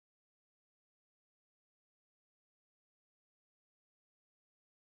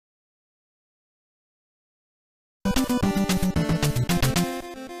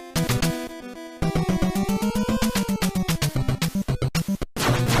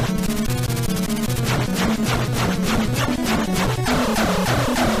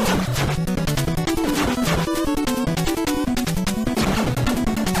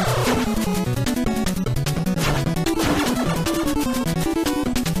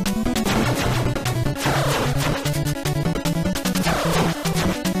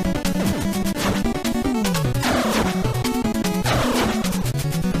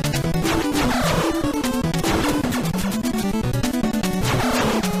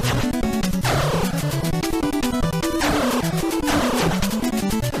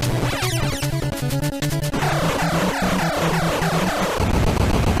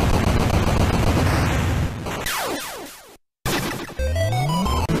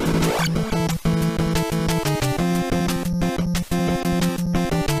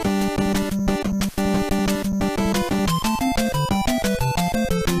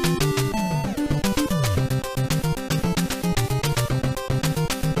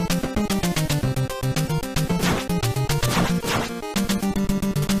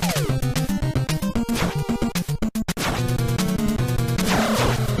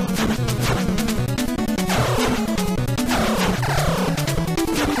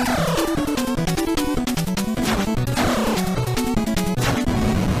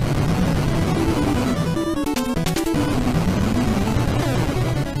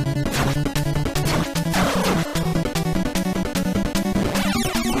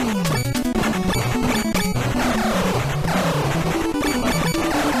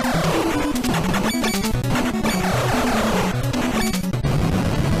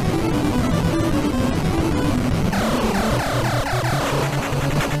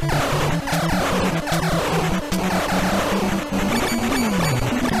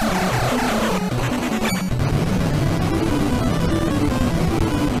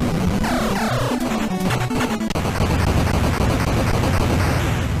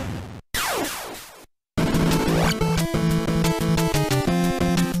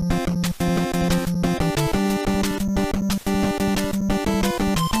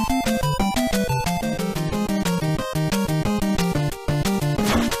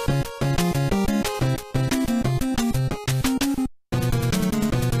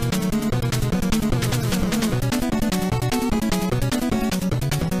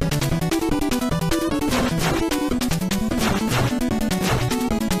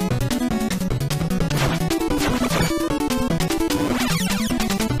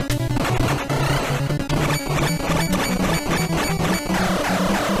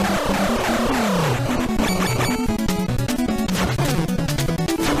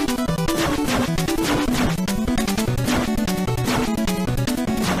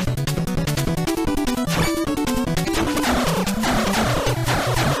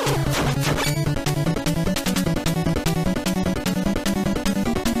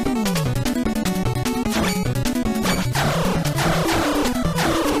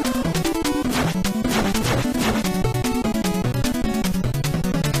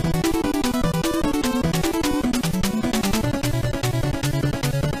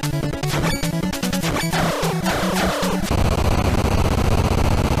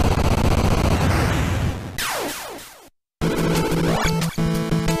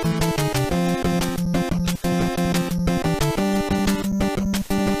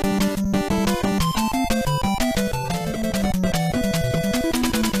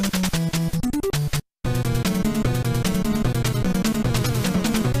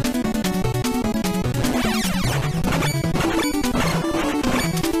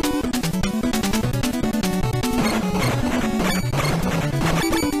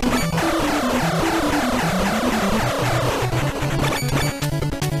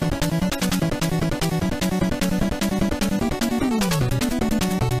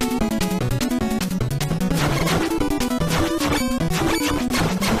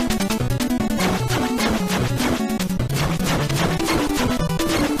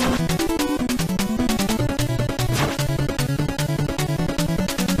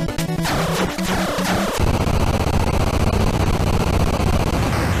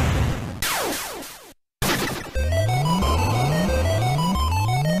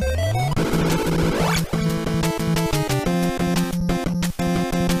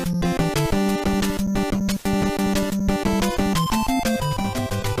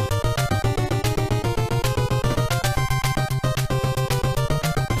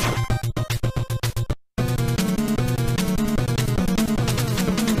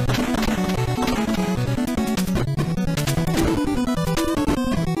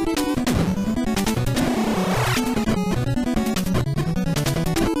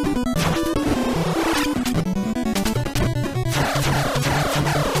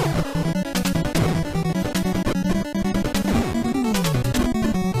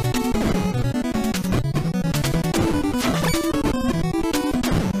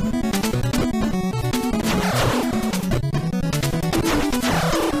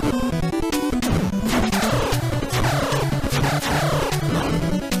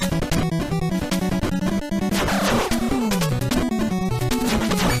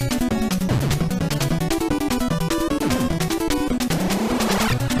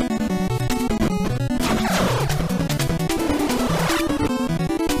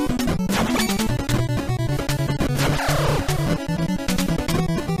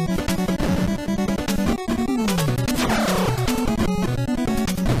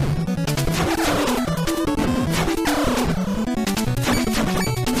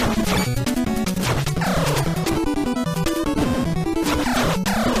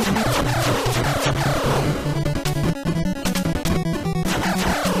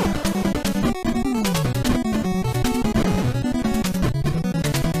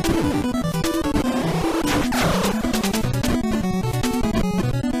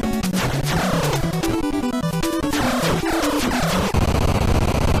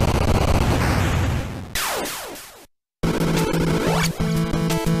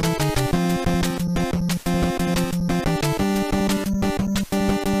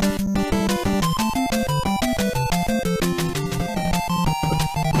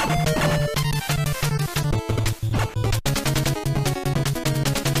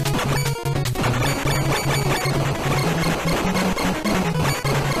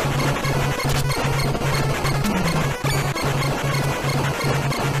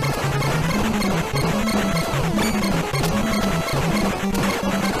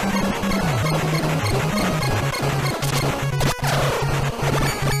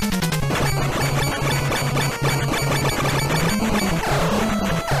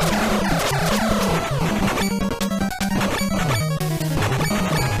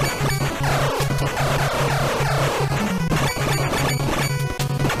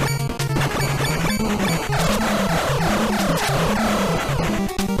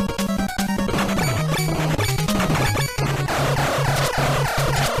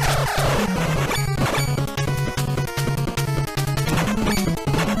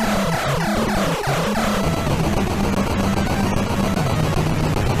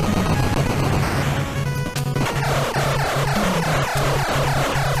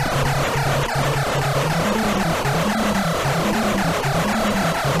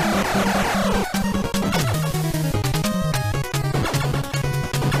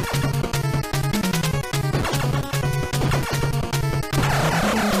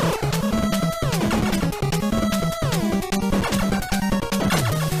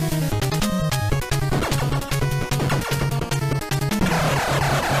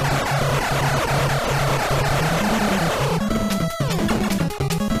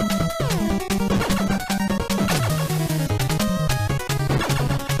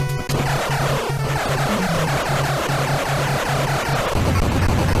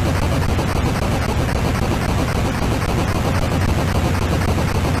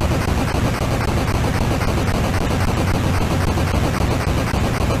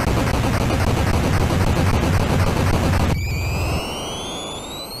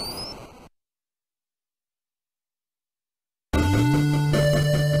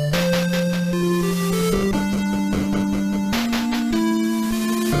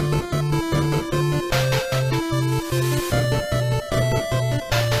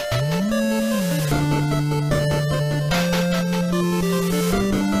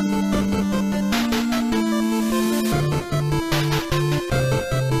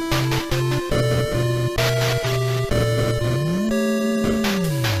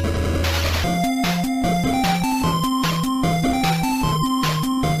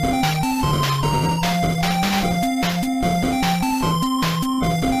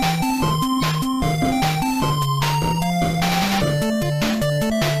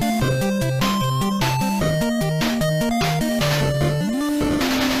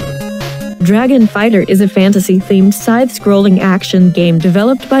Dragon Fighter is a fantasy-themed side-scrolling action game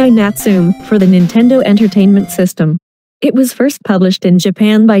developed by Natsume for the Nintendo Entertainment System. It was first published in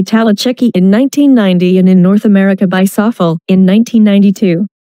Japan by Talacheki in 1990 and in North America by Sofel in 1992.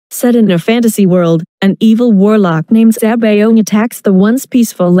 Set in a fantasy world, an evil warlock named Zabayong attacks the once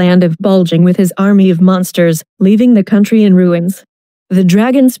peaceful land of Bulging with his army of monsters, leaving the country in ruins. The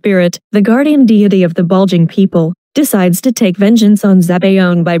dragon spirit, the guardian deity of the Bulging people, decides to take vengeance on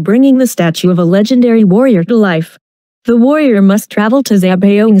Zabayong by bringing the statue of a legendary warrior to life. The warrior must travel to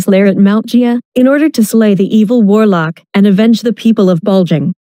Zabayong's lair at Mount Jia in order to slay the evil warlock and avenge the people of Bulging.